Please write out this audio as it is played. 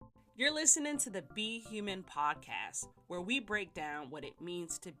You're listening to the Be Human podcast, where we break down what it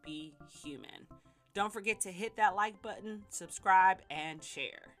means to be human. Don't forget to hit that like button, subscribe, and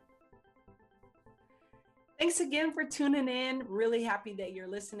share. Thanks again for tuning in. Really happy that you're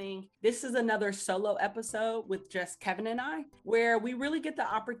listening. This is another solo episode with just Kevin and I, where we really get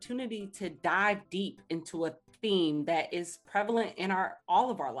the opportunity to dive deep into a theme that is prevalent in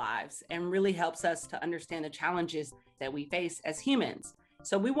all of our lives and really helps us to understand the challenges that we face as humans.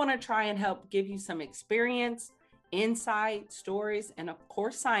 So we want to try and help give you some experience, insight, stories, and of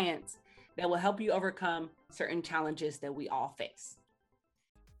course, science that will help you overcome certain challenges that we all face.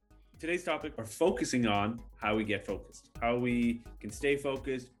 Today's topic, we're focusing on how we get focused, how we can stay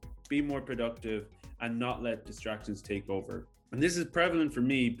focused, be more productive, and not let distractions take over. And this is prevalent for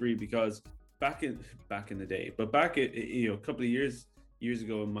me, Bree, because back in the day, but back at, a couple of years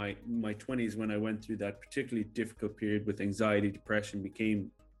ago in my 20s, when I went through that particularly difficult period with anxiety, depression, became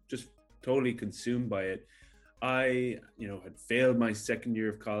just totally consumed by it. I, had failed my second year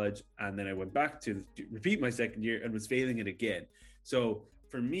of college, and then I went back to repeat my second year and was failing it again. So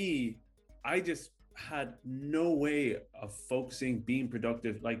for me, I just had no way of focusing, being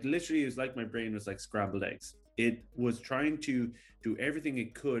productive. Like literally, it was like my brain was like scrambled eggs. It was trying to do everything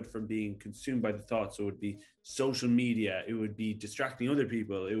it could from being consumed by the thoughts. So it would be social media, it would be distracting other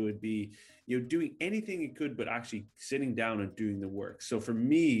people, it would be, doing anything it could, but actually sitting down and doing the work. So for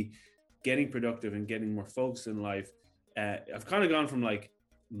me, getting productive and getting more focused in life, I've kind of gone from like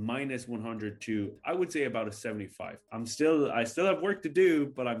minus 100 to, I would say, about a 75. I still have work to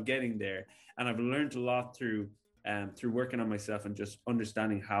do, but I'm getting there. And I've learned a lot through working on myself and just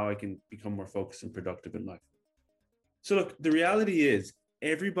understanding how I can become more focused and productive in life. So look, the reality is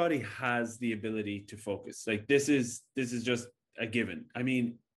everybody has the ability to focus. Like this is just a given. I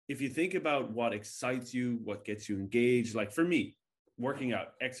mean, if you think about what excites you, what gets you engaged, like for me, working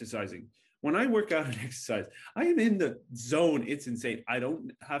out, exercising. When I work out and exercise, I am in the zone. It's insane. I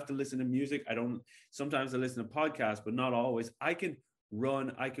don't have to listen to music. Sometimes I listen to podcasts, but not always. I can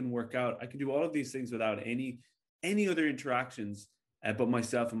run, I can work out, I can do all of these things without any other interactions but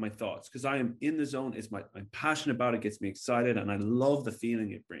myself and my thoughts, because I am in the zone. I'm passionate about it, gets me excited, and I love the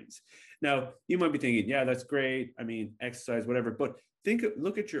feeling it brings. Now, you might be thinking, yeah, that's great. I mean, exercise, whatever, but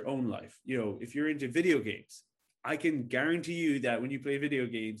look at your own life. If you're into video games, I can guarantee you that when you play video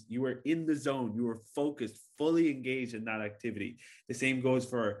games, you are in the zone, you are focused, fully engaged in that activity. The same goes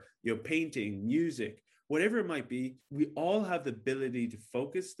for painting, music, whatever it might be. We all have the ability to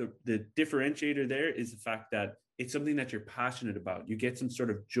focus. The differentiator there is the fact that it's something that you're passionate about. You get some sort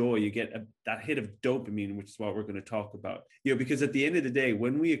of joy, you get that hit of dopamine, which is what we're going to talk about. Because at the end of the day,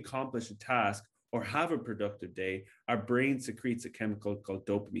 when we accomplish a task or have a productive day, our brain secretes a chemical called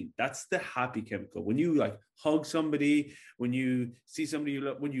dopamine. That's the happy chemical. When you like hug somebody, when you see somebody you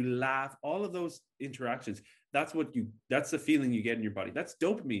love, when you laugh, all of those interactions, that's the feeling you get in your body. That's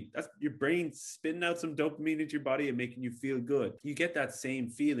dopamine. That's your brain spitting out some dopamine into your body and making you feel good. You get that same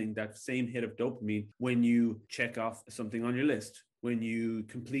feeling, that same hit of dopamine when you check off something on your list, when you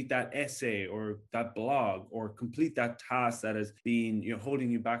complete that essay or that blog, or complete that task that has been holding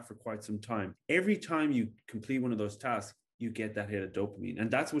you back for quite some time. Every time you complete one of those tasks, you get that hit of dopamine,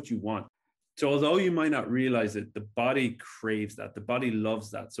 and that's what you want. So although you might not realize it, the body craves that. The body loves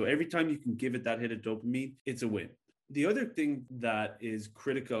that. So every time you can give it that hit of dopamine, it's a win. The other thing that is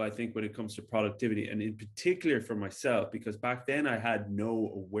critical, I think, when it comes to productivity, and in particular for myself, because back then I had no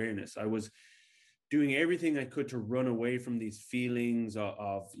awareness. I was doing everything I could to run away from these feelings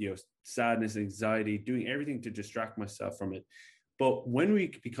of sadness, anxiety, doing everything to distract myself from it. But when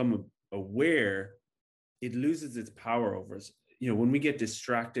we become aware, it loses its power over us. When we get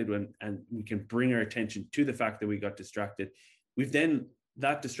distracted, and we can bring our attention to the fact that we got distracted,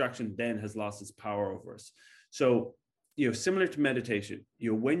 that distraction then has lost its power over us. So, similar to meditation,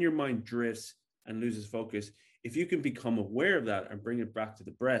 when your mind drifts and loses focus, if you can become aware of that and bring it back to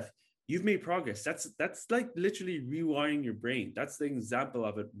the breath, you've made progress. That's like literally rewiring your brain. That's the example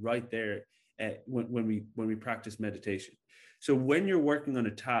of it right there when we practice meditation. So when you're working on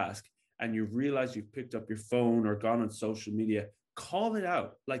a task and you realize you've picked up your phone or gone on social media, call it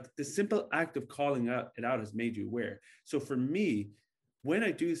out. Like the simple act of calling it out has made you aware. So for me, when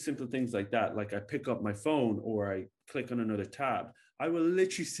I do simple things like that, like I pick up my phone or I click on another tab, I will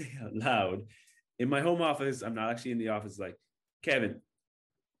literally say out loud in my home office, I'm not actually in the office, like, Kevin,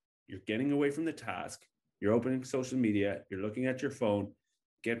 you're getting away from the task. You're opening social media. You're looking at your phone.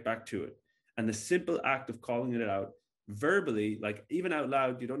 Get back to it. And the simple act of calling it out verbally, like even out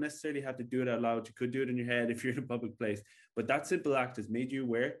loud, you don't necessarily have to do it out loud. You could do it in your head if you're in a public place. But that simple act has made you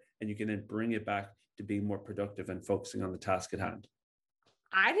aware, and you can then bring it back to being more productive and focusing on the task at hand.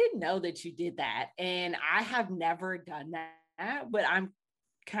 I didn't know that you did that. And I have never done that, but I'm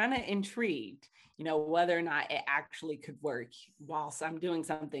kind of intrigued, whether or not it actually could work whilst I'm doing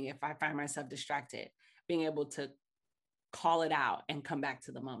something. If I find myself distracted, being able to call it out and come back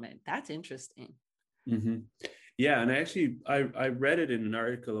to the moment. That's interesting. Mm-hmm. Yeah. And actually, I read it in an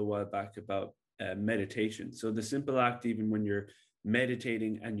article a while back about meditation. So the simple act, even when you're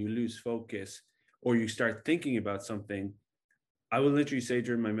meditating and you lose focus or you start thinking about something, I will literally say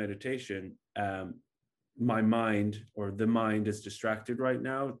during my meditation, my mind or the mind is distracted right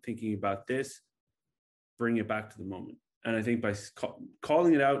now, thinking about this, bring it back to the moment. And I think by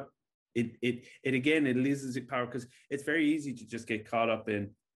calling it out, it again, it loses its power, because it's very easy to just get caught up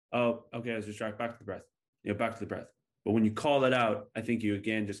in, oh, okay, I was distracted, back to the breath, back to the breath. But when you call it out, I think you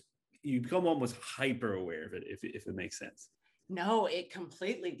become almost hyper aware of it, if it makes sense. No, it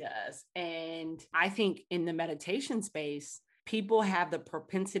completely does. And I think in the meditation space, people have the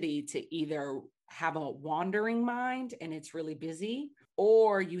propensity to either have a wandering mind and it's really busy,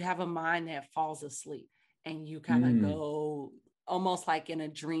 or you have a mind that falls asleep and you kind of go almost like in a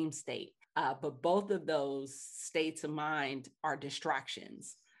dream state. But both of those states of mind are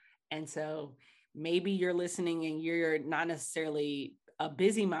distractions. And so maybe you're listening and you're not necessarily a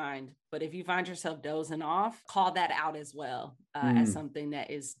busy mind, but if you find yourself dozing off, call that out as well, as something that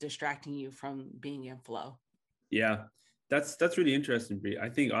is distracting you from being in flow. Yeah, that's really interesting, Brie. I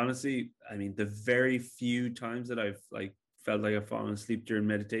think honestly, I mean, the very few times that I've felt like I've fallen asleep during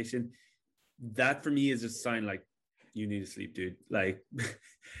meditation, that for me is a sign like, you need to sleep, dude. Like,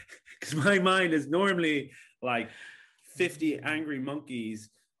 because my mind is normally like 50 angry monkeys,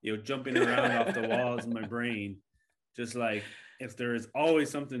 jumping around off the walls in my brain. Just like, if there is always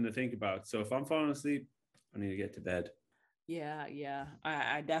something to think about. So if I'm falling asleep, I need to get to bed. Yeah.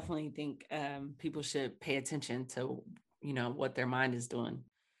 I definitely think people should pay attention to, what their mind is doing.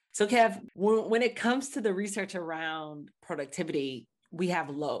 So Kev, when it comes to the research around productivity, we have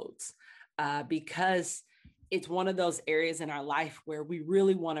loads because it's one of those areas in our life where we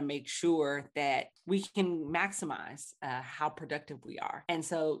really want to make sure that we can maximize how productive we are. And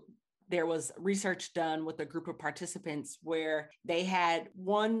so there was research done with a group of participants where they had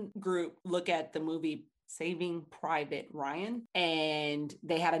one group look at the movie Saving Private Ryan, and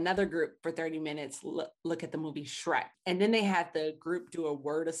they had another group for 30 minutes look at the movie Shrek. And then they had the group do a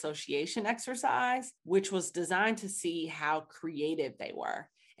word association exercise, which was designed to see how creative they were.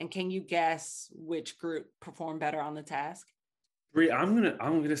 And can you guess which group performed better on the task? Brie, I'm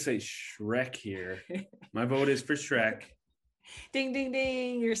gonna say Shrek here. My vote is for Shrek. Ding, ding,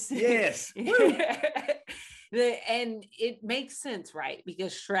 ding. You're yes. And it makes sense, right?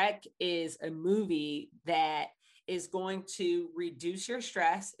 Because Shrek is a movie that is going to reduce your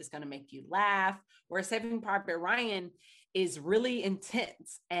stress. It's going to make you laugh. Where Saving Private Ryan is really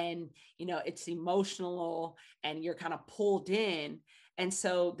intense and, it's emotional and you're kind of pulled in. And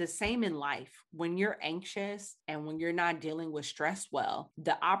so the same in life, when you're anxious and when you're not dealing with stress well,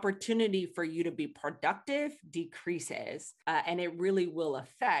 the opportunity for you to be productive decreases, and it really will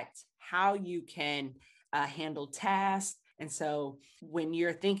affect how you can handle tasks. And so when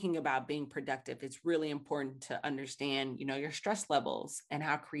you're thinking about being productive, it's really important to understand, your stress levels and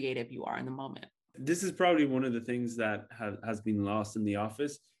how creative you are in the moment. This is probably one of the things that has been lost in the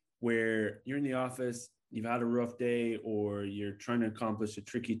office, where you're in the office, you've had a rough day, or you're trying to accomplish a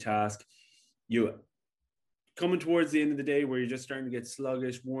tricky task. You coming towards the end of the day where you're just starting to get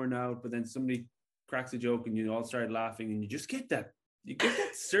sluggish, worn out, but then somebody cracks a joke and you all start laughing and you get that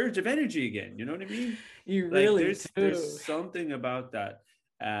surge of energy again. You know what I mean? You really there's something about that.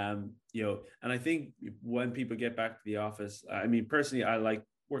 And I think when people get back to the office, I mean, personally, I like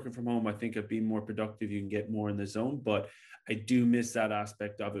working from home. I think of being more productive, you can get more in the zone, but I do miss that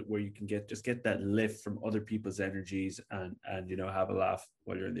aspect of it where you can get that lift from other people's energies and have a laugh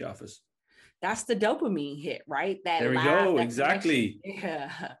while you're in the office. That's the dopamine hit, right? There we go. Exactly.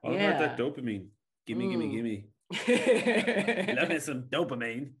 Yeah. All about that dopamine. Gimme. Love me some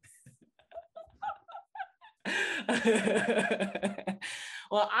dopamine.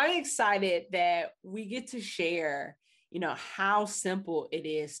 Well, I'm excited that we get to share, how simple it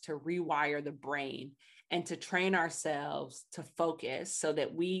is to rewire the brain and to train ourselves to focus so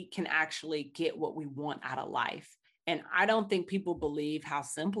that we can actually get what we want out of life. And I don't think people believe how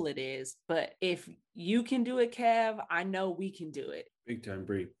simple it is, but if you can do it, Kev, I know we can do it. Big time,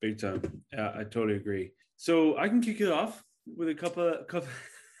 Brie. Big time. Yeah, I totally agree. So I can kick it off with a couple.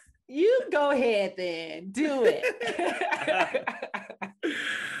 You go ahead then. Do it.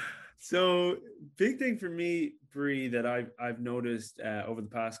 So big thing for me, Brie, that I've noticed over the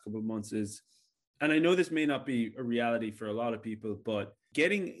past couple of months is, and I know this may not be a reality for a lot of people, but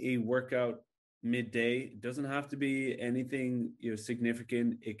Getting a workout midday doesn't have to be anything,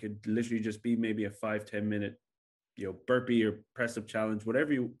 significant. It could literally just be maybe a 5-10 minute, burpee or press up challenge,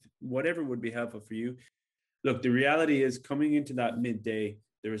 whatever would be helpful for you. Look, the reality is coming into that midday,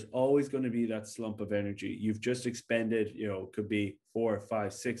 there is always going to be that slump of energy. You've just expended, could be 4,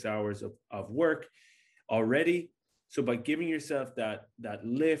 5, 6 hours of work already. So by giving yourself that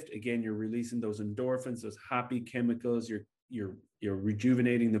lift, again, you're releasing those endorphins, those happy chemicals, you're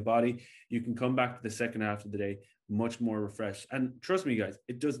rejuvenating the body. You can come back to the second half of the day much more refreshed. And trust me, guys,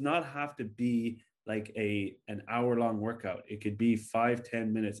 it does not have to be like an hour-long workout. It could be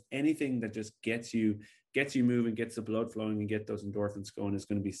 5-10 minutes. Anything that just gets you moving, gets the blood flowing, and get those endorphins going is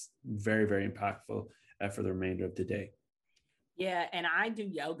going to be very, very impactful for the remainder of the day. Yeah, and I do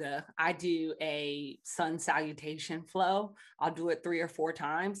yoga. I do a sun salutation flow. I'll do it 3 or 4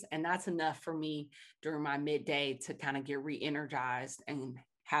 times, and that's enough for me during my midday to kind of get re-energized and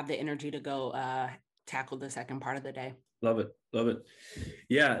have the energy to go tackle the second part of the day. Love it. Love it.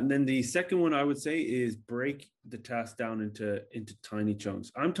 Yeah. And then the second one I would say is break the task down into tiny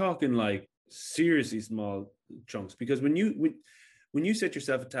chunks. I'm talking like seriously small chunks, because when you set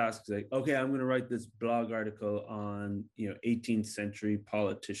yourself a task, like, okay, I'm going to write this blog article on, 18th century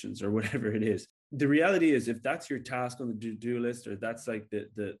politicians or whatever it is. The reality is, if that's your task on the to-do list, or that's like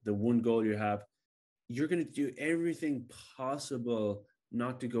the one goal you have, you're going to do everything possible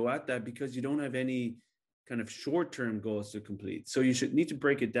not to go at that, because you don't have any kind of short-term goals to complete. So you need to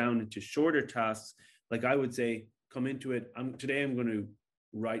break it down into shorter tasks. Like I would say, come into it. Today I'm going to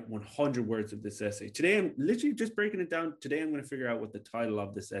write 100 words of this essay. Today I'm literally just breaking it down. Today I'm going to figure out what the title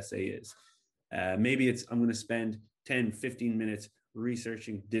of this essay is. Maybe I'm going to spend 10-15 minutes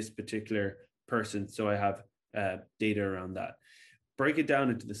researching this particular person, so I have data around that. Break it down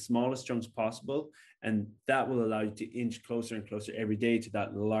into the smallest chunks possible, and that will allow you to inch closer and closer every day to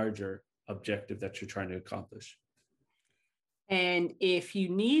that larger objective that you're trying to accomplish. And if you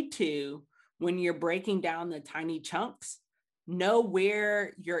need to, when you're breaking down the tiny chunks, know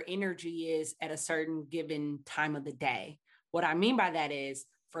where your energy is at a certain given time of the day. What I mean by that is,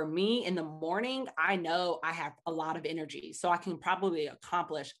 for me in the morning, I know I have a lot of energy, so I can probably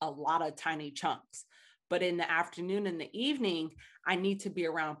accomplish a lot of tiny chunks. But in the afternoon and the evening, I need to be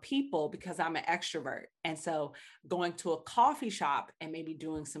around people because I'm an extrovert. And so going to a coffee shop and maybe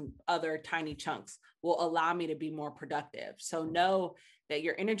doing some other tiny chunks will allow me to be more productive. So know that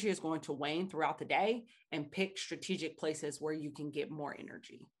your energy is going to wane throughout the day, and pick strategic places where you can get more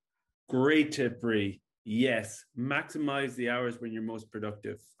energy. Great tip, Bree. Yes, maximize the hours when you're most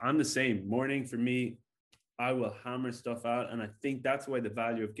productive. I'm the same. Morning for me, I will hammer stuff out. And I think that's why the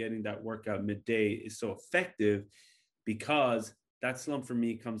value of getting that workout midday is so effective, because that slump for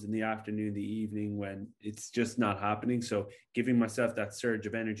me comes in the afternoon, the evening, when it's just not happening. So giving myself that surge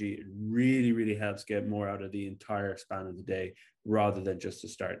of energy, it really, really helps get more out of the entire span of the day rather than just the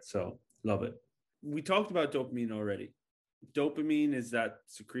start. So love it. We talked about dopamine already. Dopamine is that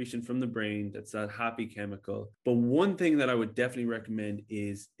secretion from the brain, that's that happy chemical. But one thing that I would definitely recommend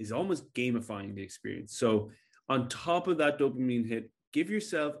is almost gamifying the experience. So on top of that dopamine hit, give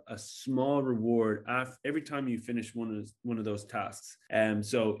yourself a small reward every time you finish one of those tasks.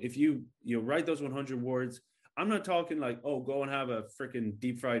 So if you write those 100 words, I'm not talking like, oh, go and have a freaking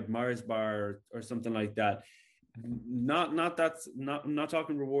deep fried Mars bar or something like that. I'm not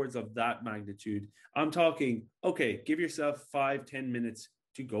talking rewards of that magnitude. I'm talking, okay, give yourself 5-10 minutes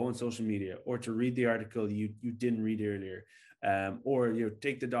to go on social media, or to read the article you didn't read earlier, or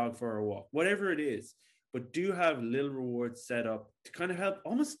take the dog for a walk, whatever it is. But do have little rewards set up to kind of help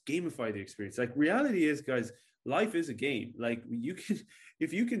almost gamify the experience. Like, reality is, guys, life is a game. Like,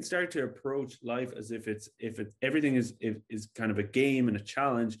 if you can start to approach life as if everything is kind of a game and a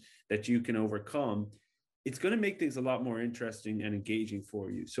challenge that you can overcome, it's going to make things a lot more interesting and engaging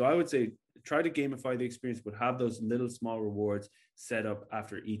for you. So I would say, try to gamify the experience, but have those little small rewards set up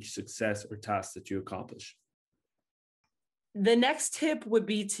after each success or task that you accomplish. The next tip would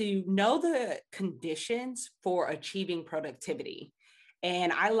be to know the conditions for achieving productivity.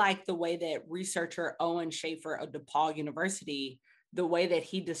 And I like the way that researcher Owen Schaefer of DePaul University, the way that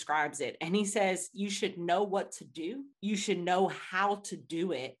he describes it. And he says, you should know what to do. You should know how to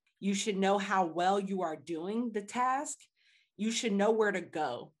do it. You should know how well you are doing the task. You should know where to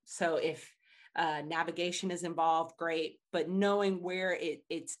go. So if navigation is involved, great, but knowing where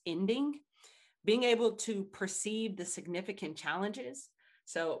it's ending, being able to perceive the significant challenges.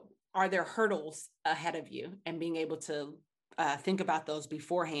 So are there hurdles ahead of you, and being able to think about those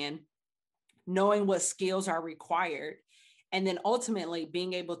beforehand, knowing what skills are required, and then ultimately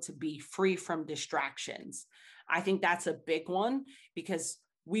being able to be free from distractions. I think that's a big one because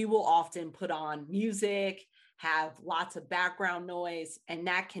we will often put on music, have lots of background noise, and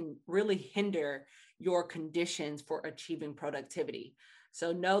that can really hinder your conditions for achieving productivity.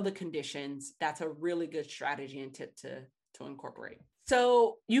 So know the conditions. That's a really good strategy and tip to incorporate.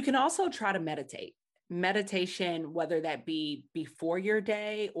 So you can also try to meditate. Meditation, whether that be before your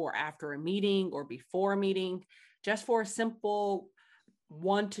day or after a meeting or before a meeting, just for a simple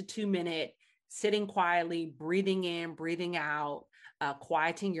 1 to 2 minute sitting quietly, breathing in, breathing out,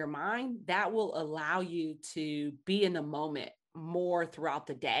 quieting your mind, that will allow you to be in the moment more throughout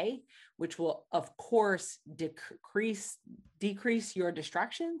the day, which will, of course, decrease your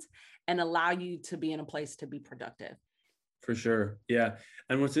distractions and allow you to be in a place to be productive. For sure. Yeah.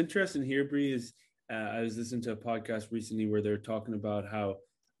 And what's interesting here, Bree, is I was listening to a podcast recently where they're talking about how,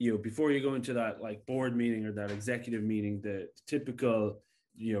 before you go into that like board meeting or that executive meeting, the typical,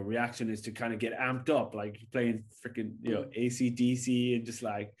 reaction is to kind of get amped up, like playing freaking, AC/DC and just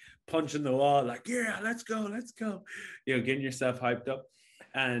like punching the wall, like, yeah, let's go, getting yourself hyped up.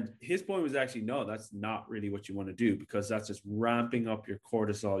 And his point was actually, no, that's not really what you want to do, because that's just ramping up your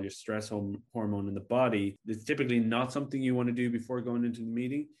cortisol, your stress hormone in the body. It's typically not something you want to do before going into the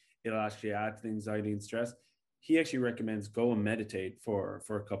meeting. It'll actually add to the anxiety and stress. He actually recommends go and meditate for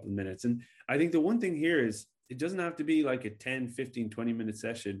a couple of minutes. And I think the one thing here is it doesn't have to be like a 10, 15, 20-minute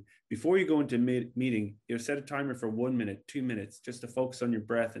session. Before you go into meeting, set a timer for 1 minute, 2 minutes, just to focus on your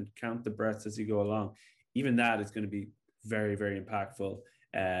breath and count the breaths as you go along. Even that is going to be very, very impactful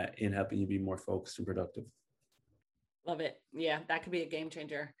in helping you be more focused and productive. Love it. Yeah, that could be a game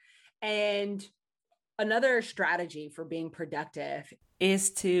changer. And another strategy for being productive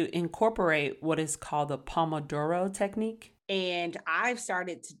is to incorporate what is called the Pomodoro technique. And I've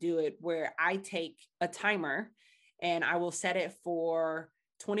started to do it where I take a timer and I will set it for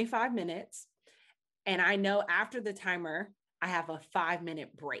 25 minutes. And I know after the timer, I have a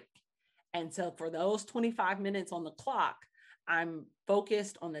 5-minute break. And so for those 25 minutes on the clock, I'm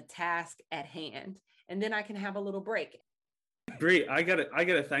focused on the task at hand. And then I can have a little break. Great. I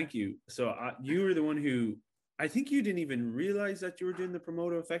gotta thank you. So you were the one who, I think you didn't even realize that you were doing the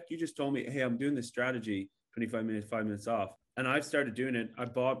Pomodoro effect. You just told me, hey, I'm doing this strategy, 25 minutes, 5 minutes off. And I've started doing it. I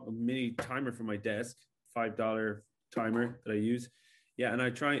bought a mini timer for my desk, $5 timer that I use. Yeah. And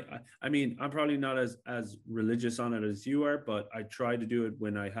I try, I mean, I'm probably not as religious on it as you are, but I try to do it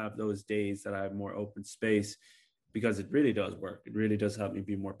when I have those days that I have more open space, because it really does work. It really does help me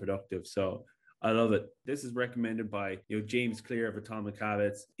be more productive. So I love it. This is recommended by James Clear of Atomic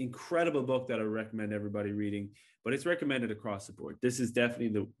Habits. Incredible book that I recommend everybody reading, but it's recommended across the board. This is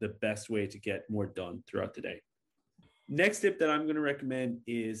definitely the best way to get more done throughout the day. Next tip that I'm going to recommend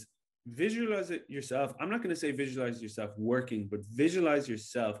is visualize it yourself. I'm not going to say visualize yourself working, but visualize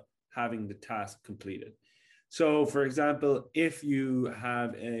yourself having the task completed. So for example, if you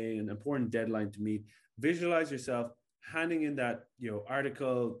have an important deadline to meet, visualize yourself handing in that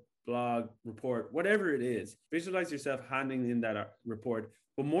article, blog, report, whatever it is. Visualize yourself handing in that report,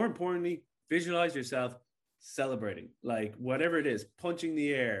 but more importantly, visualize yourself celebrating, like whatever it is, punching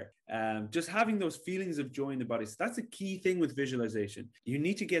the air, just having those feelings of joy in the body. So that's a key thing with visualization. You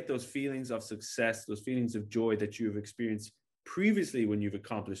need to get those feelings of success, those feelings of joy that you have experienced previously when you've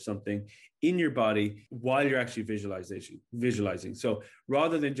accomplished something in your body while you're actually visualizing. So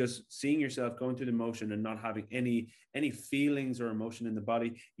rather than just seeing yourself going through the motion and not having any feelings or emotion in the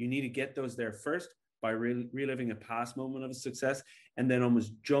body, you need to get those there first by reliving a past moment of a success, and then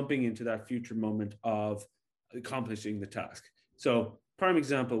almost jumping into that future moment of accomplishing the task. So prime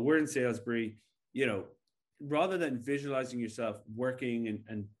example, we're in Salisbury, rather than visualizing yourself working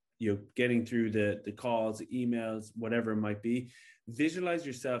and getting through the calls, the emails, whatever it might be, visualize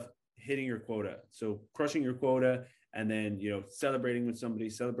yourself hitting your quota. So crushing your quota, and then, celebrating with somebody,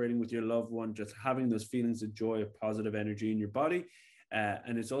 celebrating with your loved one, just having those feelings of joy, of positive energy in your body.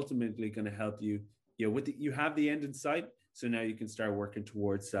 And it's ultimately going to help you, you have the end in sight. So now you can start working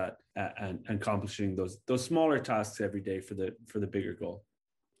towards that and accomplishing those smaller tasks every day for the bigger goal.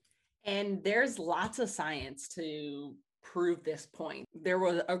 And there's lots of science to prove this point. There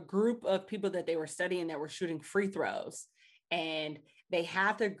was a group of people that they were studying that were shooting free throws, and they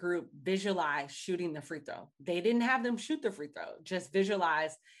had the group visualize shooting the free throw. They didn't have them shoot the free throw, just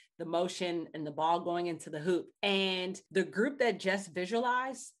visualize the motion and the ball going into the hoop. And the group that just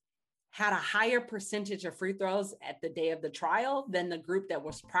visualized had a higher percentage of free throws at the day of the trial than the group that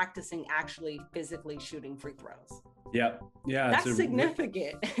was practicing actually physically shooting free throws. Yeah. That's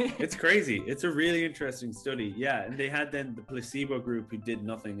significant. It's crazy. It's a really interesting study. Yeah. And they had then the placebo group who did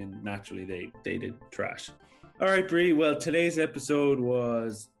nothing, and naturally they did trash. All right, Bree. Well, today's episode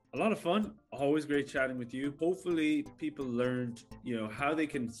was A lot of fun. Always great chatting with you. Hopefully people learned, how they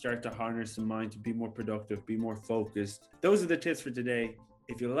can start to harness the mind to be more productive, be more focused. Those are the tips for today.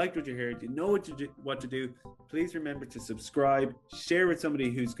 If you liked what you heard, you know what to do, please remember to subscribe, share with somebody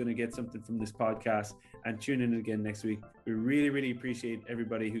who's going to get something from this podcast, and tune in again next week. We really, really appreciate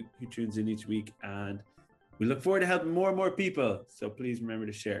everybody who tunes in each week, and we look forward to helping more and more people. So please remember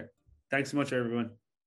to share. Thanks so much, everyone.